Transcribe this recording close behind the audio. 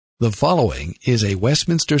The following is a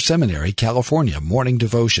Westminster Seminary, California morning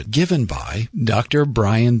devotion given by Dr.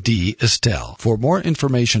 Brian D. Estelle. For more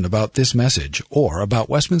information about this message or about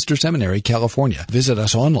Westminster Seminary, California, visit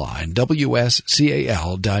us online, wscal.edu,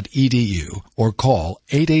 or call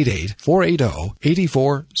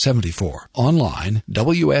 888-480-8474. Online,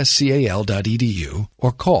 wscal.edu,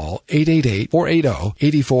 or call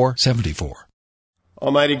 888-480-8474.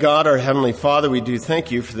 Almighty God, our Heavenly Father, we do thank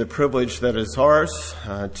you for the privilege that is ours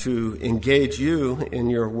to engage you in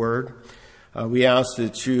your word. We ask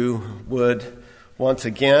that you would once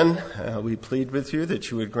again, we plead with you that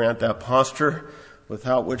you would grant that posture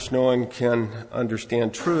without which no one can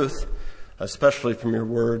understand truth, especially from your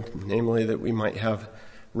word, namely that we might have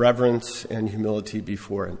reverence and humility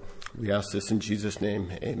before it. We ask this in Jesus'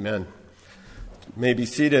 name, amen. You may be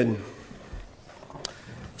seated.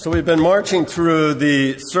 So we've been marching through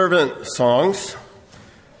the servant songs,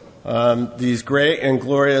 these great and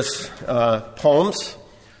glorious poems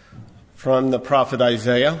from the prophet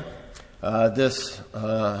Isaiah. This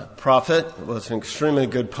prophet was an extremely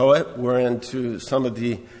good poet. We're into some of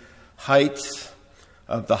the heights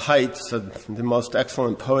of the most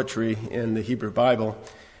excellent poetry in the Hebrew Bible.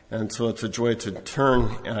 And so it's a joy to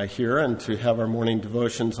turn here and to have our morning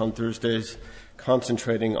devotions on Thursdays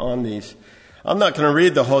concentrating on these. I'm not going to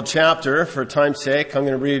read the whole chapter for time's sake. I'm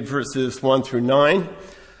going to read verses 1 through 9,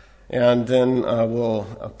 and then we'll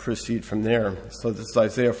proceed from there. So this is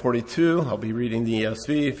Isaiah 42. I'll be reading the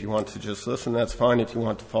ESV. If you want to just listen, that's fine. If you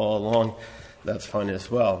want to follow along, that's fine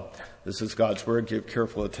as well. This is God's word. Give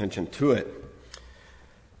careful attention to it.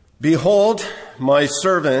 Behold, my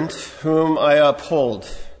servant whom I uphold,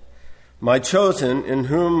 my chosen in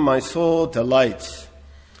whom my soul delights.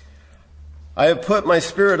 I have put my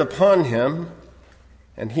spirit upon him,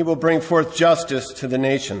 and he will bring forth justice to the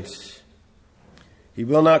nations. He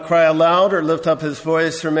will not cry aloud or lift up his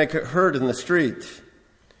voice or make it heard in the street.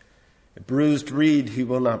 A bruised reed he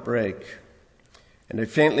will not break, and a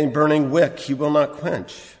faintly burning wick he will not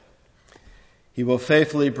quench. He will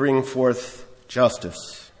faithfully bring forth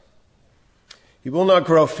justice. He will not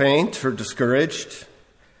grow faint or discouraged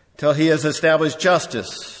till he has established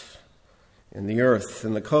justice in the earth,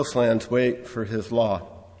 and the coastlands wait for his law.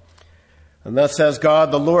 And thus says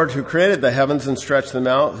God, the Lord, who created the heavens and stretched them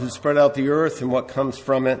out, who spread out the earth and what comes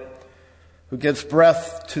from it, who gives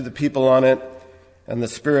breath to the people on it, and the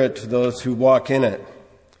spirit to those who walk in it.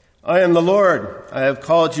 I am the Lord. I have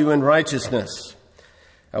called you in righteousness.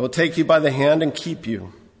 I will take you by the hand and keep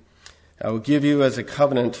you. I will give you as a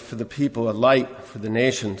covenant for the people, a light for the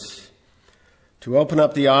nations, to open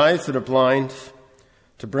up the eyes that are blind,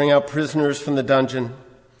 to bring out prisoners from the dungeon,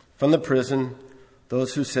 from the prison,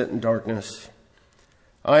 those who sit in darkness.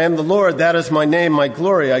 I am the Lord, that is my name, my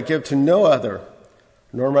glory I give to no other,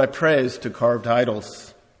 nor my praise to carved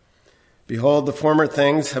idols. Behold, the former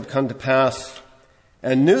things have come to pass,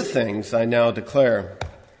 and new things I now declare.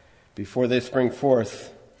 Before they spring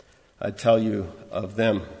forth, I tell you of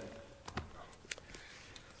them.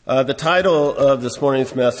 The title of this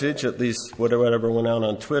morning's message, at least whatever went out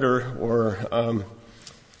on Twitter or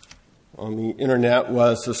on the internet,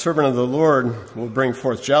 was "The Servant of the Lord Will Bring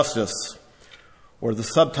Forth Justice," or the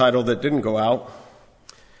subtitle that didn't go out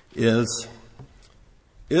is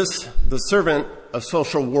the servant a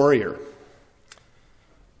social warrior?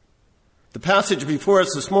 The passage before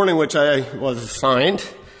us this morning, which I was assigned,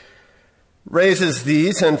 raises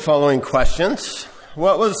these and following questions.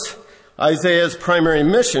 What was Isaiah's primary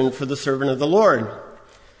mission for the servant of the Lord?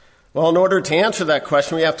 Well, in order to answer that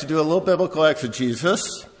question, we have to do a little biblical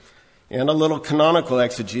exegesis and a little canonical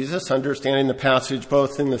exegesis, understanding the passage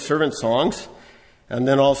both in the servant songs and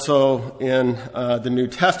then also in the New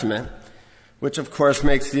Testament, which of course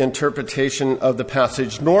makes the interpretation of the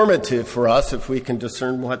passage normative for us if we can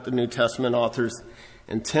discern what the New Testament author's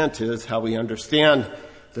intent is, how we understand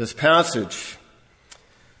this passage.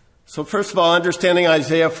 So first of all, understanding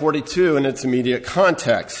Isaiah 42 in its immediate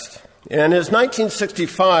context. In his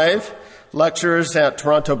 1965 lectures at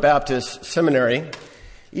Toronto Baptist Seminary,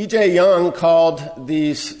 E.J. Young called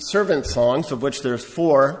these servant songs, of which there's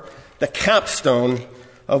 4, the capstone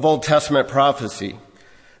of Old Testament prophecy.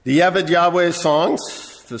 The Eved Yahweh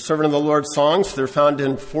songs, the servant of the Lord songs, they're found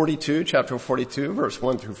in 42, chapter 42, verse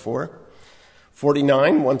 1 through 4,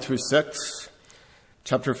 49, 1 through 6,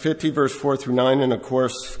 chapter 50, verse 4 through 9, and of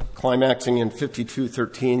course, climaxing in 52,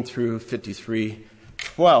 13 through 53,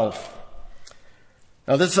 12.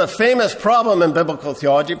 Now, this is a famous problem in biblical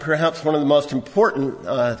theology, perhaps one of the most important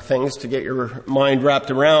things to get your mind wrapped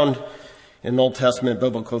around in Old Testament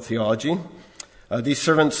biblical theology. These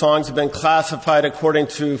servant songs have been classified according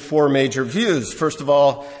to 4 major views. First of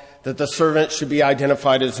all, that the servant should be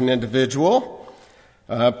identified as an individual,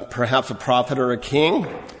 perhaps a prophet or a king.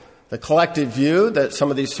 The collective view that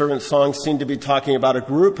some of these servant songs seem to be talking about a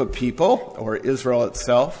group of people, or Israel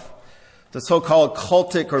itself. The so-called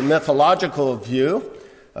cultic or mythological view,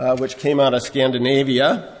 which came out of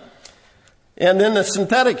Scandinavia. And then the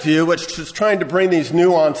synthetic view, which is trying to bring these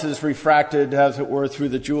nuances refracted, as it were, through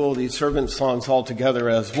the jewel of these servant songs all together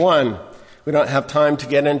as one. We don't have time to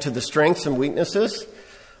get into the strengths and weaknesses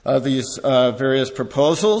of these various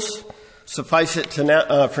proposals. Suffice it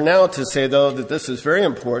for now to say, though, that this is very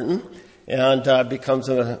important and becomes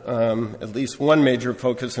at least one major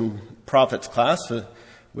focus in Prophets class,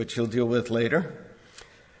 which he'll deal with later.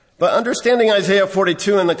 But understanding Isaiah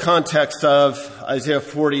 42 in the context of Isaiah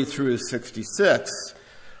 40 through 66,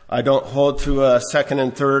 I don't hold to a second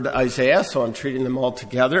and third Isaiah, so I'm treating them all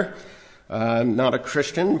together. I'm not a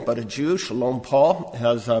Christian, but a Jew. Shalom Paul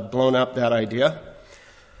has blown up that idea.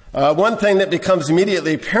 One thing that becomes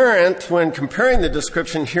immediately apparent when comparing the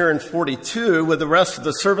description here in 42 with the rest of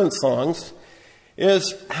the servant songs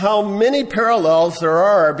is how many parallels there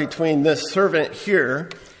are between this servant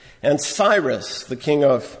here and Cyrus, the king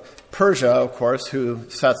of Persia, of course, who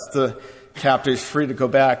sets the captives free to go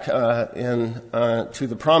back to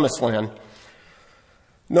the promised land.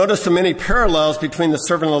 Notice the many parallels between the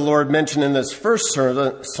servant of the Lord mentioned in this first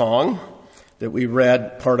servant song that we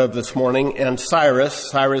read part of this morning, and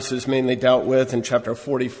Cyrus. Cyrus is mainly dealt with in chapter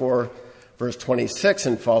 44, verse 26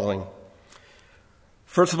 and following.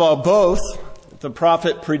 First of all, both, the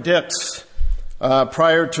prophet predicts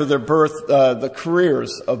prior to their birth the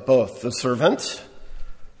careers of both the servant,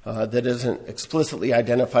 that isn't explicitly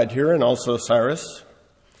identified here, and also Cyrus.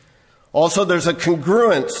 Also, there's a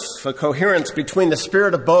congruence, a coherence between the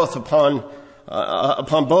spirit of both upon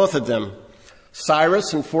both of them.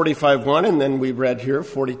 Cyrus in 45:1, and then we read here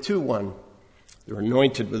 42:1. They're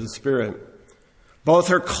anointed with the Spirit. Both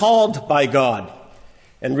are called by God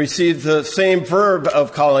and receive the same verb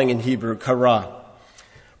of calling in Hebrew, kara.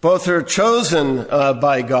 Both are chosen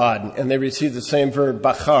by God, and they receive the same verb,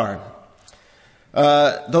 bachar.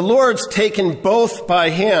 The Lord's taken both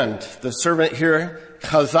by hand. The servant here,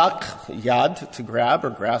 chazak, yad, to grab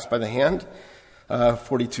or grasp by the hand,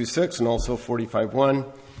 42:6, and also 45:1.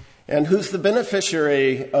 And who's the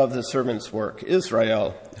beneficiary of the servant's work?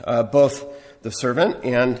 Israel. Both the servant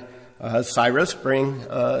and Cyrus bring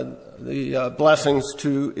the blessings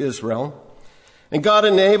to Israel. And God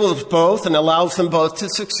enables both and allows them both to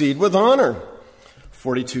succeed with honor.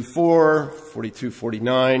 42:4,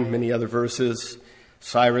 42:49, many other verses.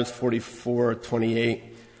 Cyrus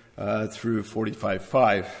 44:28 through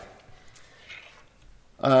 45:5.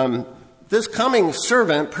 This coming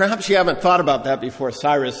servant, perhaps you haven't thought about that before,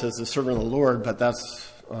 Cyrus as the servant of the Lord, but that's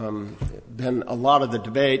been a lot of the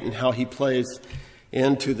debate and how he plays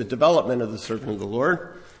into the development of the servant of the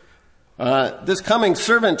Lord. This coming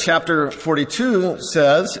servant, chapter 42,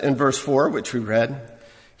 says in verse 4, which we read,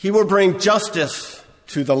 he will bring justice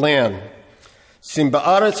to the land. Sim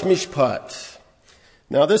ba'aretz mishpat.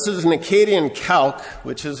 Now this is an Akkadian calque,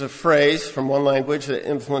 which is a phrase from one language that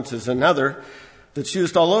influences another, that's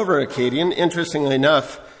used all over Akkadian, interestingly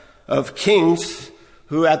enough, of kings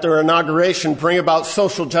who at their inauguration bring about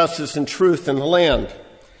social justice and truth in the land.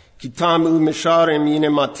 Kitam u misharim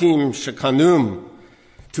yinematim shekanum,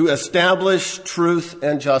 to establish truth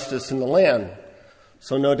and justice in the land.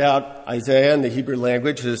 So no doubt Isaiah in the Hebrew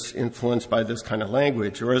language is influenced by this kind of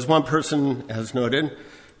language. Or as one person has noted,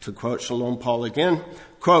 to quote Shalom Paul again,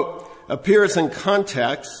 quote, appears in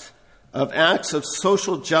context of acts of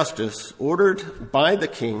social justice ordered by the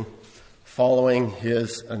king following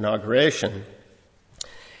his inauguration.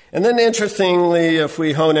 And then interestingly, if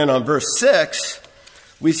we hone in on verse 6,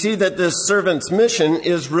 we see that this servant's mission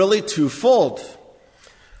is really twofold.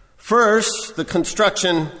 First, the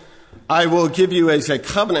construction, I will give you as a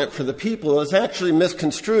covenant for the people, is actually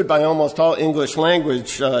misconstrued by almost all English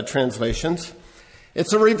language translations.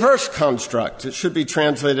 It's a reverse construct. It should be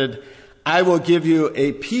translated, I will give you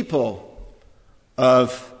a people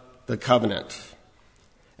of the covenant.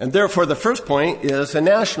 And therefore, the first point is a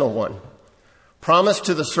national one. Promise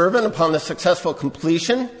to the servant upon the successful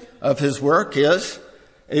completion of his work is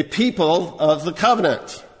a people of the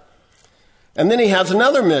covenant. And then he has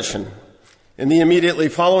another mission in the immediately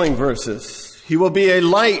following verses. He will be a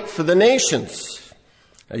light for the nations.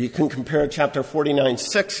 Now you can compare chapter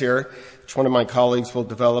 49:6 here, which one of my colleagues will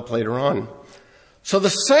develop later on. So the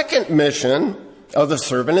second mission of the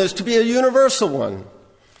servant is to be a universal one.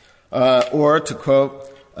 Or to quote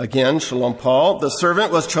again Shalom Paul, the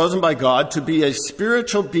servant was chosen by God to be a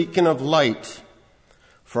spiritual beacon of light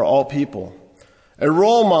for all people, a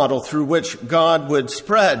role model through which God would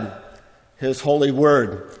spread his holy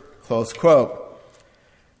word, close quote.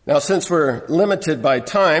 Now, since we're limited by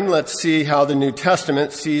time, let's see how the New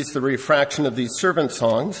Testament sees the refraction of these servant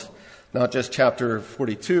songs, not just chapter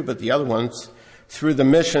 42, but the other ones, through the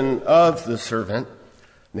mission of the servant,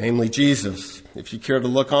 namely Jesus. If you care to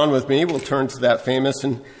look on with me, we'll turn to that famous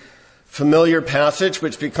and familiar passage,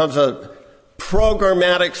 which becomes a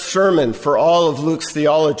programmatic sermon for all of Luke's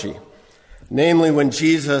theology. Namely, when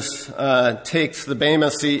Jesus takes the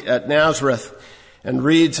Bema seat at Nazareth and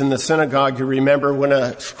reads in the synagogue, you remember when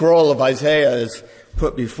a scroll of Isaiah is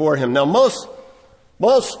put before him. Now, most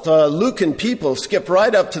Lucan people skip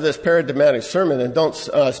right up to this paradigmatic sermon and don't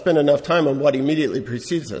spend enough time on what immediately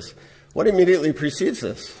precedes this. What immediately precedes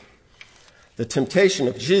this? The temptation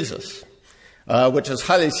of Jesus, which is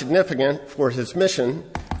highly significant for his mission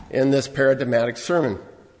in this paradigmatic sermon.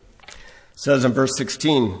 It says in verse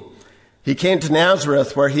 16, he came to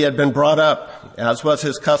Nazareth where he had been brought up. As was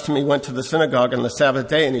his custom, he went to the synagogue on the Sabbath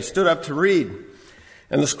day, and he stood up to read.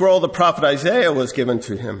 And the scroll of the prophet Isaiah was given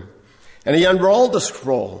to him. And he unrolled the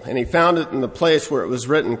scroll, and he found it in the place where it was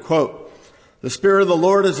written, quote, "The Spirit of the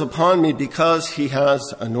Lord is upon me because he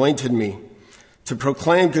has anointed me to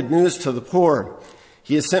proclaim good news to the poor.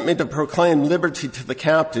 He has sent me to proclaim liberty to the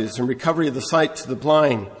captives and recovery of the sight to the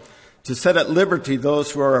blind, to set at liberty those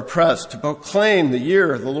who are oppressed, to proclaim the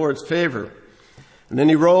year of the Lord's favor." And then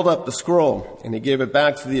he rolled up the scroll, and he gave it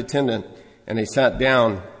back to the attendant, and he sat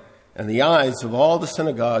down, and the eyes of all the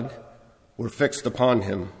synagogue were fixed upon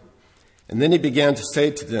him. And then he began to say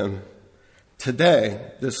to them, "Today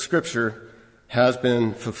this scripture has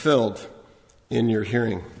been fulfilled in your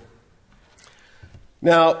hearing."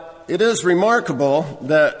 Now, it is remarkable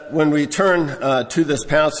that when we turn to this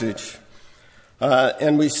passage,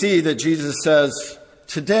 and we see that Jesus says,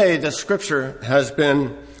 "Today the scripture has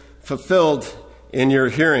been fulfilled in your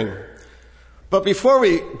hearing." But before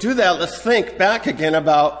we do that, let's think back again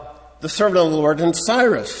about the servant of the Lord and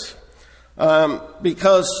Cyrus.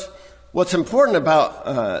 Because what's important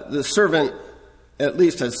about the servant, at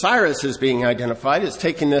least as Cyrus is being identified, is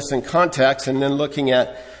taking this in context and then looking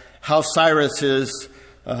at how Cyrus is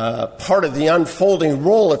part of the unfolding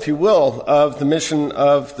role, if you will, of the mission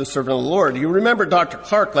of the servant of the Lord. You remember Dr.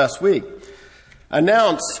 Clark last week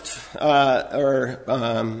announced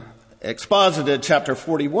exposited chapter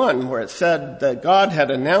 41, where it said that God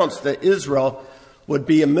had announced that Israel would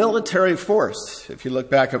be a military force. If you look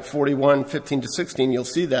back at 41, 15 to 16, you'll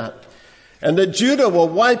see that. And that Judah will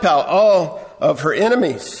wipe out all of her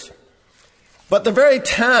enemies. But the very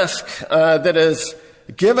task that is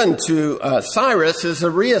given to Cyrus is a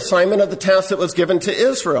reassignment of the task that was given to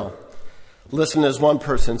Israel. Listen as one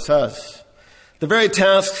person says. The very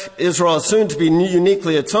task Israel assumed to be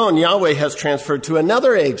uniquely its own, Yahweh has transferred to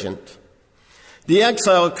another agent. The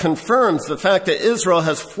exile confirms the fact that Israel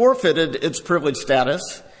has forfeited its privileged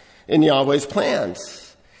status in Yahweh's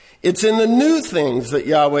plans. It's in the new things that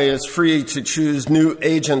Yahweh is free to choose new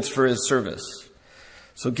agents for his service.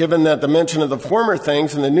 So given that the mention of the former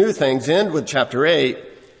things and the new things end with chapter 8,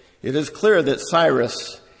 it is clear that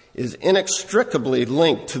Cyrus is inextricably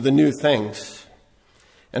linked to the new things.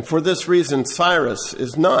 And for this reason, Cyrus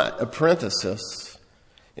is not a parenthesis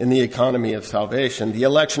in the economy of salvation. The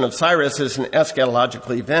election of Cyrus is an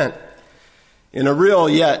eschatological event. In a real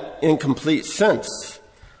yet incomplete sense,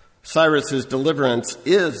 Cyrus's deliverance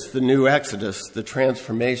is the new Exodus, the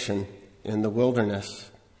transformation in the wilderness.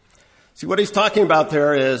 See, what he's talking about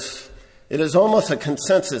there is, it is almost a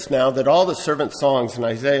consensus now that all the servant songs in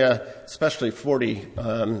Isaiah, especially 40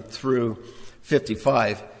 through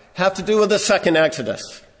 55, have to do with the second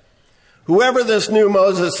Exodus. Whoever this new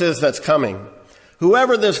Moses is that's coming,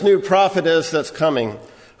 whoever this new prophet is that's coming,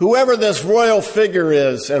 whoever this royal figure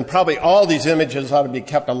is, and probably all these images ought to be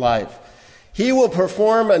kept alive, he will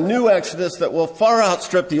perform a new Exodus that will far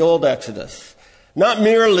outstrip the old Exodus. Not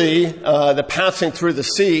merely the passing through the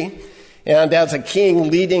sea, and as a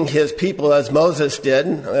king leading his people as Moses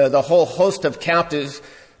did, the whole host of captives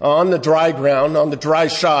on the dry ground, on the dry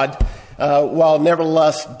shod, while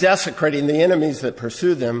nevertheless desecrating the enemies that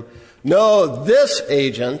pursue them. No, this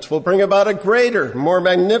agent will bring about a greater, more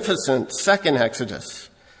magnificent second Exodus.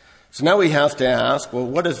 So now we have to ask, well,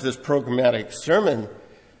 what is this programmatic sermon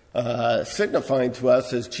signifying to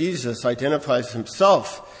us as Jesus identifies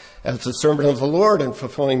himself as the servant of the Lord in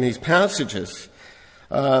fulfilling these passages?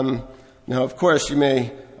 Now, of course, you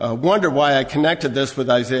may wonder why I connected this with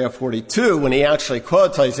Isaiah 42 when he actually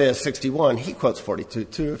quotes Isaiah 61. He quotes 42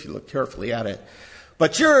 too, if you look carefully at it.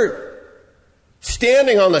 But you're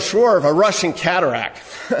standing on the shore of a rushing cataract.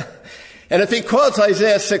 And if he quotes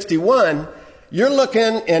Isaiah 61, you're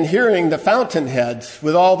looking and hearing the fountainheads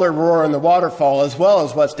with all their roar and the waterfall, as well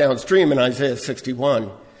as what's downstream in Isaiah 61.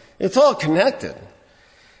 It's all connected.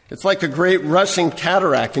 It's like a great rushing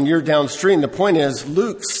cataract, and you're downstream. The point is,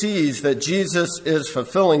 Luke sees that Jesus is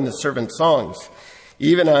fulfilling the servant songs,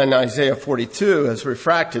 even in Isaiah 42, as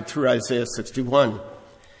refracted through Isaiah 61.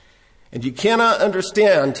 And you cannot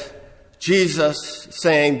understand Jesus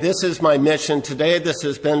saying, this is my mission today, this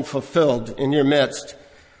has been fulfilled in your midst.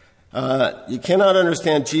 You cannot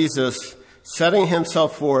understand Jesus setting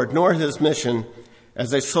himself forward, nor his mission,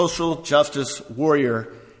 as a social justice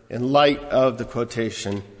warrior in light of the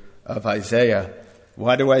quotation of Isaiah.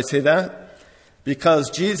 Why do I say that? Because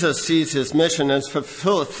Jesus sees his mission as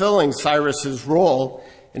fulfilling Cyrus's role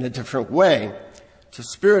in a different way, to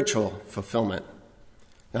spiritual fulfillment.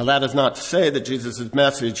 Now, that is not to say that Jesus'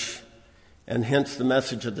 message, and hence the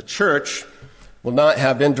message of the church, will not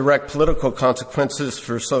have indirect political consequences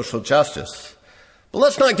for social justice. But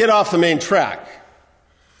let's not get off the main track.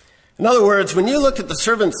 In other words, when you look at the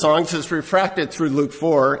servant songs as refracted through Luke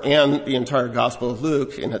 4 and the entire Gospel of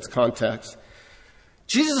Luke in its context,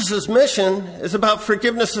 Jesus' mission is about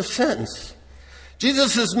forgiveness of sins.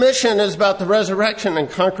 Jesus' mission is about the resurrection and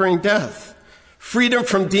conquering death. Freedom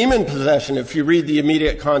from demon possession, if you read the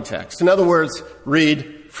immediate context. In other words,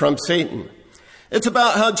 read from Satan. It's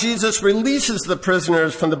about how Jesus releases the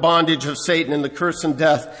prisoners from the bondage of Satan and the curse and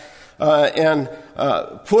death, and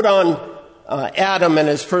put on Adam and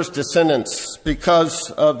his first descendants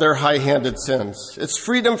because of their high-handed sins. It's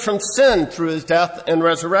freedom from sin through his death and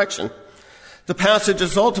resurrection. The passage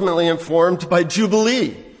is ultimately informed by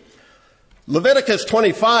Jubilee. Leviticus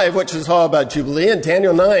 25, which is all about Jubilee, and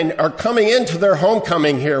Daniel 9 are coming into their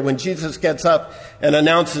homecoming here when Jesus gets up and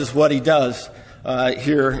announces what he does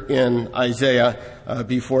here in Isaiah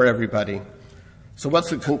before everybody. So what's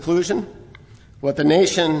the conclusion? What the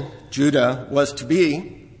nation Judah was to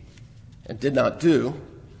be and did not do,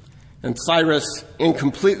 and Cyrus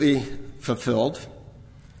incompletely fulfilled,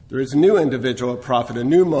 there is a new individual, a prophet, a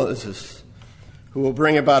new Moses, who will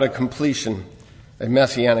bring about a completion, a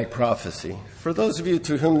messianic prophecy. For those of you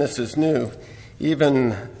to whom this is new,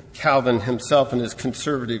 even Calvin himself in his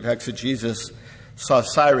conservative exegesis saw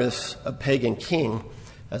Cyrus, a pagan king,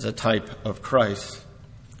 as a type of Christ.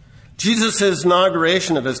 Jesus'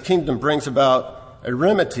 inauguration of his kingdom brings about a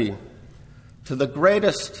remedy to the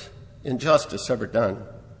greatest injustice ever done.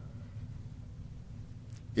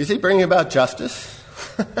 Is he bringing about justice?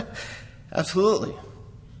 Absolutely.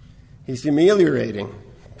 He's ameliorating.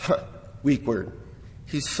 Weak word.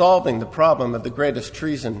 He's solving the problem of the greatest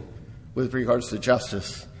treason with regards to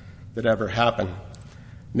justice that ever happened.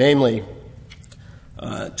 Namely,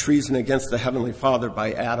 treason against the Heavenly Father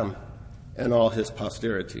by Adam and all his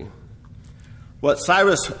posterity. What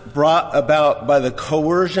Cyrus brought about by the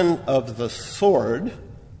coercion of the sword,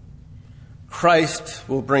 Christ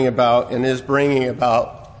will bring about and is bringing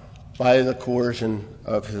about by the coercion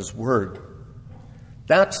of his word.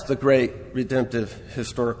 That's the great redemptive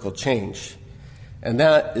historical change. And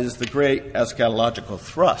that is the great eschatological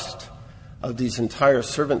thrust of these entire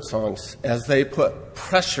servant songs as they put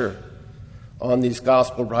pressure on these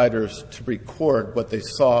gospel writers to record what they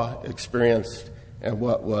saw, experienced, and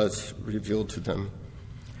what was revealed to them.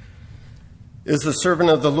 Is the servant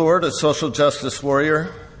of the Lord a social justice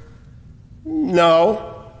warrior?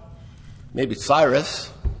 No. Maybe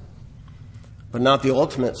Cyrus, but not the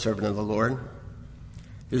ultimate servant of the Lord.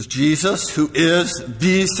 Is Jesus, who is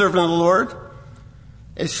the servant of the Lord,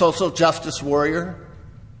 a social justice warrior?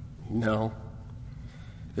 No.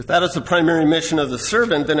 If that is the primary mission of the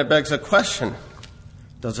servant, then it begs a question.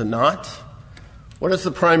 Does it not? What is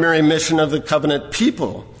the primary mission of the covenant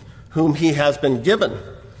people whom he has been given?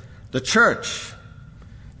 The church.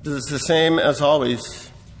 It is the same as always,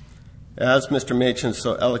 as Mr. Machen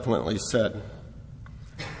so eloquently said.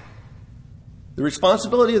 The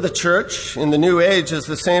responsibility of the church in the new age is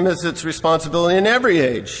the same as its responsibility in every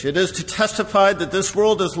age. It is to testify that this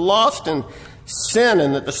world is lost in sin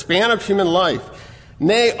and that the span of human life,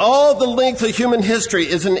 nay, all the length of human history,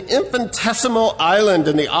 is an infinitesimal island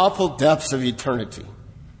in the awful depths of eternity.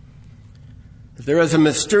 There is a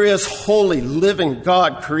mysterious, holy, living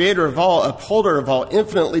God, creator of all, upholder of all,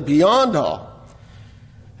 infinitely beyond all,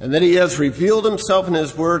 and that he has revealed himself in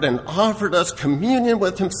his word and offered us communion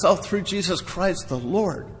with himself through Jesus Christ the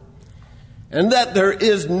Lord, and that there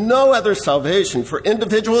is no other salvation for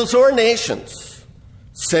individuals or nations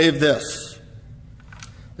save this,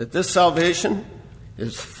 that this salvation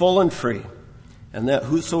is full and free, and that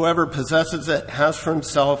whosoever possesses it has for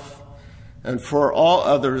himself and for all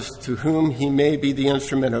others to whom he may be the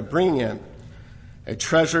instrument of bringing it a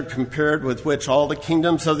treasure compared with which all the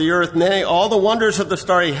kingdoms of the earth, nay, all the wonders of the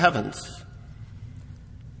starry heavens,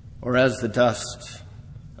 or as the dust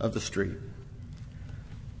of the street.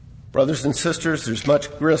 Brothers and sisters, there's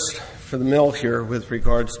much grist for the mill here with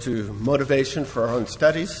regards to motivation for our own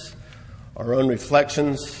studies, our own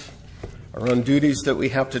reflections, our own duties that we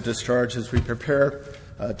have to discharge as we prepare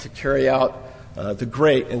to carry out the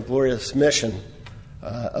great and glorious mission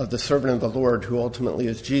of the servant of the Lord, who ultimately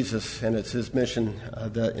is Jesus, and it's his mission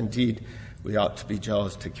that indeed we ought to be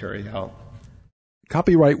jealous to carry out.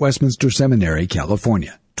 Copyright Westminster Seminary,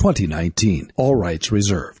 California, 2019. All rights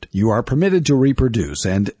reserved. You are permitted to reproduce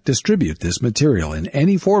and distribute this material in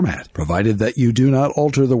any format, provided that you do not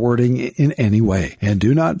alter the wording in any way, and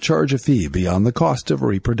do not charge a fee beyond the cost of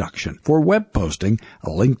reproduction. For web posting, a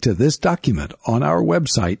link to this document on our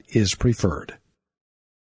website is preferred.